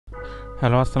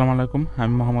Hello, আসসালামু আলাইকুম।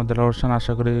 আমি মোহাম্মদ দেলাওয়ার হোসেন।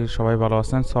 আশা করি সবাই ভালো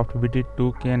আছেন। সফটবিডি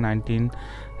 2K19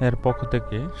 এর পক্ষ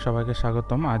থেকে সবাইকে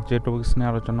স্বাগতম। আজ যে টপিকস নিয়ে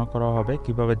আলোচনা করা হবে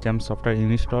কীভাবে জেমস সফটওয়্যার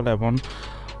ইনস্টল এবং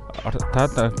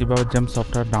অর্থাৎ কীভাবে জেমস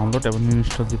সফটওয়্যার ডাউনলোড এবং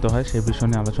ইনস্টল দিতে হয় সেই বিষয়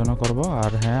নিয়ে আলোচনা করব।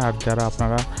 আর যারা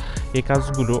আপনারা এই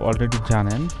কাজগুলো অলরেডি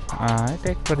জানেন, এটা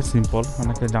একবারে সিম্পল,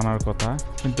 অনেকে জানার কথা,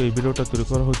 কিন্তু এই ভিডিওটা তৈরি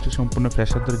করা হচ্ছে সম্পূর্ণ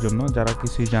ফ্রেশারদের জন্য, যারা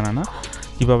কিছুই জানে না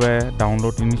কীভাবে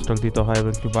ডাউনলোড ইনস্টল দিতে হয়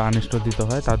এবং কীভাবে আনইনস্টল দিতে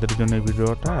হয় তাদের জন্য এই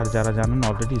ভিডিওটা। আর যারা জানেন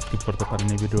অলরেডি স্কিপ করতে পারেন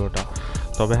এই ভিডিওটা।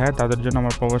 তবে তাদের জন্য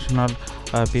আমার প্রফেশনাল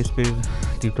পিএইচপি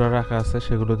টিউটোরিয়াল রাখা আছে,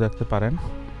 সেগুলো দেখতে পারেন।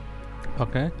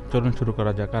 ওকে, চলুন শুরু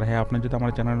করা যাক। আর আপনি যদি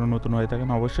আমার চ্যানেলে নতুন হয়ে থাকেন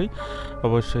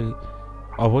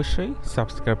অবশ্যই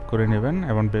সাবস্ক্রাইব করে নেবেন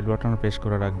এবং বেল বাটন প্রেস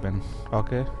করে রাখবেন।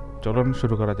 ওকে, চলুন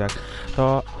শুরু করা যাক। তো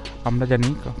আমরা জানি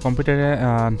কম্পিউটারে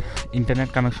ইন্টারনেট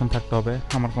কানেকশন থাকতে হবে।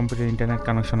 আমার কম্পিউটারে ইন্টারনেট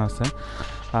কানেকশন আছে।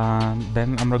 দেন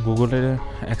আমরা গুগলে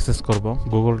অ্যাক্সেস করব,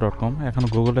 google.com। এখন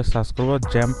গুগলে সার্চ করব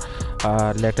XAMPP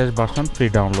latest version free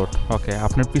download. ওকে,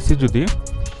 আপনার পিসি যদি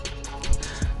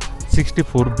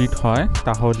 64 বিট হয়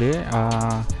তাহলে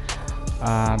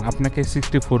আপনাকে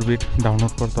 64 বিট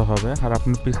ডাউনলোড করতে হবে। আর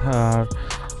আপনার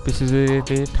পিসি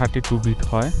যদি 32 বিট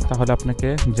হয় তাহলে আপনাকে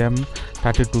জ্যাম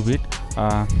 32 বিট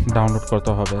ডাউনলোড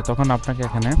করতে হবে। তখন আপনাকে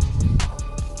এখানে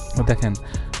দেখেন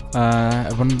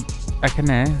এবং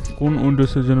এখানে কোন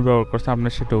উইন্ডোজের জন্য ব্যবহার করছে আপনি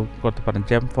সেটাও করতে পারেন।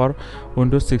 জ্যাম ফর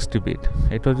উইন্ডোজ 60 বিট,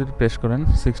 এটাও যদি প্রেস করেন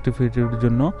 60 বিটের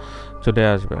জন্য চলে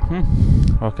আসবে।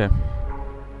 ওকে,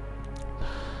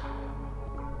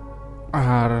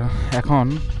 আর এখন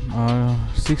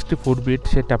 64 বিট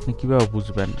সেটা আপনি কীভাবে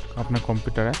বুঝবেন আপনার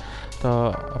কম্পিউটারে? তো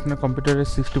আপনার কম্পিউটারে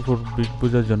 64 বিট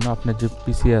বোঝার জন্য আপনার যে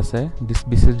পিসি আছে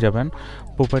পিসি যাবেন,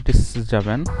 প্রপার্টিসে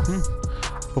যাবেন।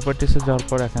 প্রপার্টিসে যাওয়ার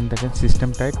পর এখান থেকে সিস্টেম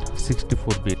টাইপ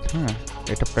 64 বিট।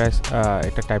 এটা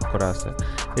এটা টাইপ করা আছে,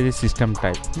 এই যে সিস্টেম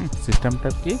টাইপ। সিস্টেম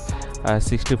টাইপ কি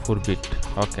 64 বিট।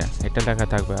 ওকে, এটা লেখা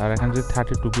থাকবে। আর এখানে যদি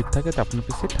 32 বিট থাকে তো আপনার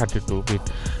পিসি 32 বিট।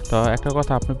 তো একটা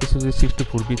কথা, আপনার পিসি যদি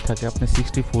 64 বিট থাকে আপনি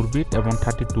 64 বিট এবং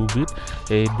 32 বিট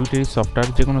এই দুটোই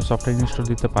সফটওয়্যার, যে কোনো সফটওয়্যার ইনস্টল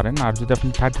দিতে পারেন। আর যদি আপনি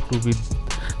 32 বিট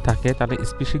থাকে তাহলে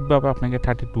স্পেসিফিকভাবে আপনাকে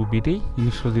 32 বিটেই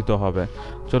ইনস্টল দিতে হবে।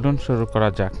 চলুন শুরু করা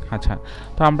যাক। আচ্ছা,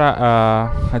 তো আমরা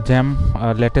জ্যাম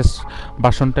লেটেস্ট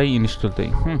ভার্সনটাই ইনস্টল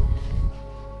দিই।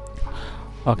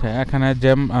 ওকে, এখানে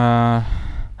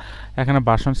এখানে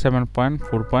ভার্সন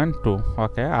 7.4.2।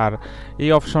 ওকে, আর এই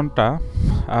অপশনটা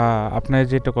আপনি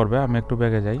যেটা করবে, আমি একটু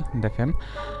ব্যাগে যাই। দেখেন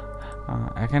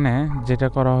এখানে যেটা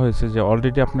করা হয়েছে যে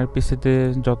অলরেডি আপনার পিসিতে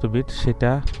যত বিট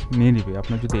সেটা নিয়ে নিবে।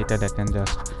 আপনি যদি এটা দেখেন,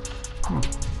 জাস্ট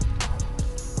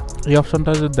এই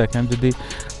অপশনটা যদি দেখেন, যদি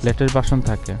লেটেস্ট ভার্সন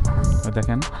থাকে,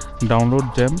 দেখেন ডাউনলোড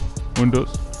জ্যাম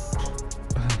উইন্ডোজ,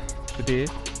 যদি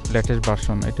লেটেস্ট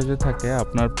ভার্সন এটা যদি থাকে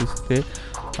আপনার পিসিতে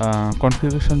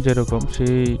কনফিগারেশন যেরকম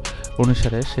সেই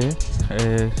অনুসারে সে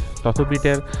তত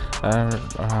বিটের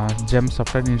জ্যাম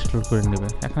সফটওয়্যার ইনস্টল করে নেবে।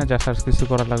 এখানে যা সার্চ কিছু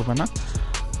করা লাগবে না।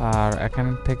 আর এখান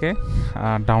থেকে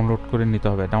ডাউনলোড করে নিতে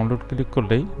হবে। ডাউনলোড ক্লিক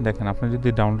করলেই দেখেন, আপনি যদি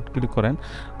ডাউনলোড ক্লিক করেন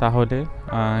তাহলে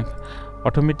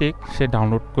অটোমেটিক সে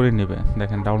ডাউনলোড করে নেবে।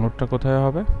 দেখেন ডাউনলোডটা কোথায়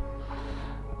হবে।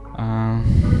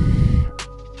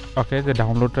 ওকে, যে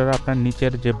ডাউনলোডের আপনার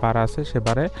নিচের যে বার আছে সে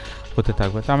বারে হতে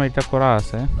থাকবে। তো আমি এটা করা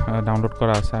আছে, ডাউনলোড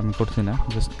করা আছে, আমি করছি না,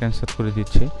 জাস্ট ক্যান্সেল করে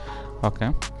দিচ্ছি। ওকে,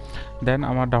 দেন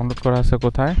আমার ডাউনলোড করা আছে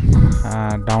কোথায়,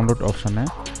 ডাউনলোড অপশনে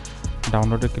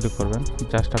ডাউনলোডে ক্লিক করবেন।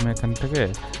 জাস্ট আমি এখান থেকে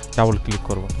ডাবল ক্লিক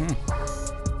করব।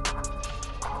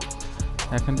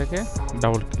 এখান থেকে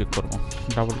ডাবল ক্লিক করব।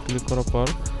 ডাবল ক্লিক করার পর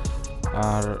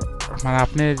আর মানে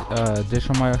আপনি যে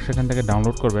সময় সেখান থেকে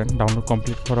ডাউনলোড করবেন, ডাউনলোড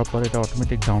কমপ্লিট করার পর এটা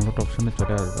অটোমেটিক ডাউনলোড অপশনে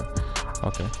চলে আসবে।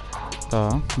 ওকে, তো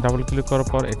ডাবল ক্লিক করার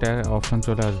পর এটা অপশন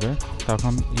চলে আসবে,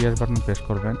 তখন ইয়েস বাটন প্রেস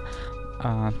করবেন।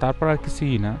 তারপর আর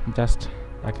কিছুই না, জাস্ট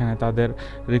এখানে তাদের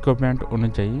রিকোয়ারমেন্ট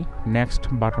অনুযায়ী নেক্সট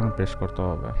বাটন প্রেস করতে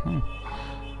হবে।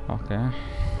 ওকে,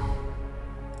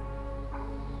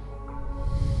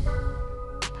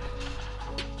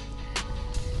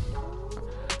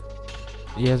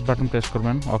 ইয়েস বাটন প্রেস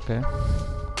করবেন। ওকে,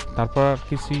 তারপর আর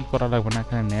কিছুই করা লাগবে না।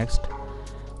 এখানে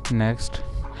নেক্সট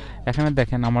এখানে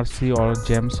দেখেন আমার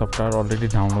জ্যাম সফটওয়্যার অলরেডি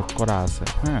ডাউনলোড করা আছে।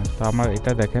 তো আমার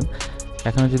এটা দেখেন,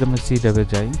 এখানে যদি আমি সি ড্রাইভে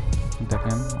যাই,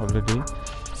 দেখেন অলরেডি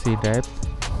সি ড্রাইভ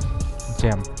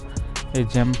জ্যাম, এই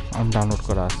জ্যাম ডাউনলোড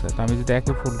করা আছে। তো আমি যদি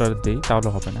একই ফোল্ডার দিই তাহলে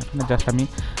হবে না। এখানে জাস্ট আমি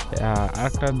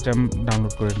আরেকটা জ্যাম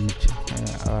ডাউনলোড করে নিচ্ছি,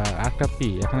 একটা পি।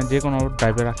 এখানে যে কোনো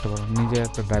ড্রাইভে রাখতে পারেন, নিজে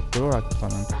একটা ড্রাইভ করেও রাখতে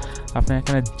পারেন। আপনি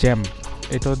এখানে জ্যাম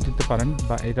এটাও দিতে পারেন,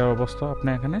 বা এটার অবস্থা আপনি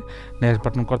এখানে নেক্সট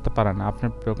বাটন করতে পারেন। আপনার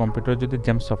কম্পিউটারে যদি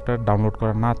জ্যাম সফটওয়্যার ডাউনলোড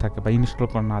করা না থাকে বা ইনস্টল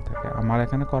করা না থাকে, আমার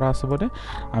এখানে করা আছে বলে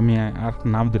আমি আর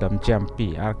নাম দিলাম জ্যাম পি,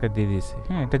 আর একটা দিয়ে দিয়েছি।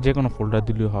 এটা যে কোনো ফোল্ডার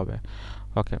দিলেও হবে।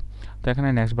 ওকে, তো এখানে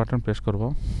নেক্সট বাটন প্রেস করব,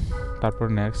 তারপর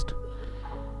নেক্সট।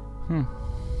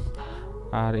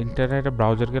 আর ইন্টারনেটে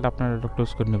ব্রাউজার গেলে আপনারা এটা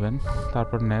ক্লোজ করে নেবেন,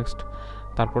 তারপর নেক্সট।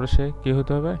 তারপরে সে কী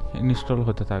হতে হবে, ইনস্টল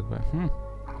হতে থাকবে।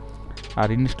 আর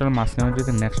ইনস্টল মাঝখানে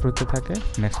যদি নেক্সট হতে থাকে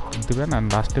নেক্সট দেবেন, আর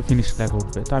লাস্টে ফিনিশ লেখা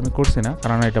উঠবে। তো আমি করছি না,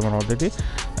 কারণ এটা আমার অলরেডি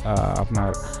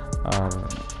আপনার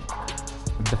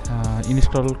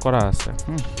ইনস্টল করা আছে।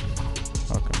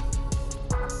 ওকে,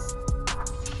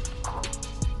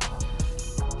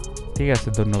 ঠিক আছে,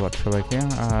 ধন্যবাদ সবাইকে।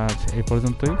 আজ এই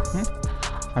পর্যন্তই।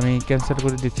 আমি ক্যান্সেল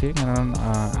করে দিচ্ছি, কারণ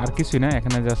আর কিছুই না,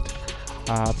 এখানে জাস্ট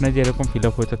আপনার যে এরকম ফিল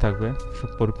আপ হতে থাকবে সব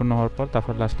পরিপূর্ণ হওয়ার পর,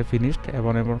 তারপর লাস্টে ফিনিশড,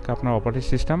 এবং আপনার অপারেটিং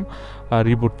সিস্টেম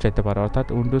রিবুট চাইতে পারে, অর্থাৎ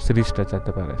উইন্ডোজ রিস্টার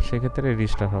চাইতে পারে, সেক্ষেত্রে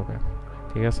রিস্টার হবে।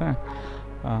 ঠিক আছে,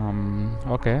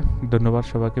 ওকে, ধন্যবাদ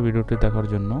সবাইকে ভিডিওটি দেখার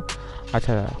জন্য।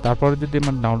 আচ্ছা, তারপরে যদি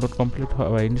আমার ডাউনলোড কমপ্লিট হয়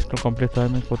বা ইনস্টল কমপ্লিট হয়,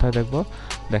 আমি কোথায় দেখব,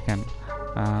 দেখেন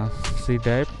সি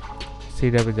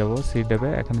ড্রাইভে যাব। সি ড্রাইভে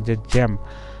এখানে যে জ্যাম,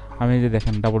 আমি যে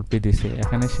দেখেন ডাবল পি দিছি,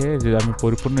 এখানে সে যদি আমি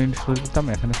পরিপূর্ণ ইনস্টল দিতাম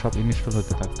এখানে সব ইনস্টল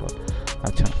হতে থাকতো।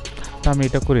 আচ্ছা, তো আমি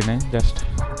এটা করি নাই, জাস্ট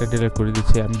এটা ডিলিট করে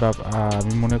দিচ্ছি।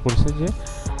 আমি মনে করছি যে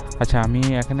আচ্ছা, আমি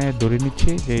এখানে ধরে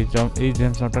নিচ্ছি যে এই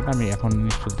জ্যাম সফটওয়্যারটা আমি এখন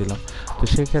ইনস্টল দিলাম, তো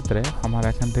সেক্ষেত্রে আমার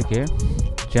এখান থেকে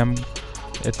জ্যাম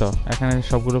এখানে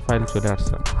সবগুলো ফাইল চলে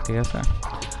আসছে। ঠিক আছে,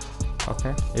 ওকে,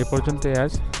 এই পর্যন্তই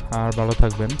আজ। আর ভালো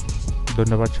থাকবেন,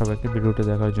 ধন্যবাদ সবাইকে ভিডিওটি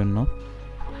দেখার জন্য।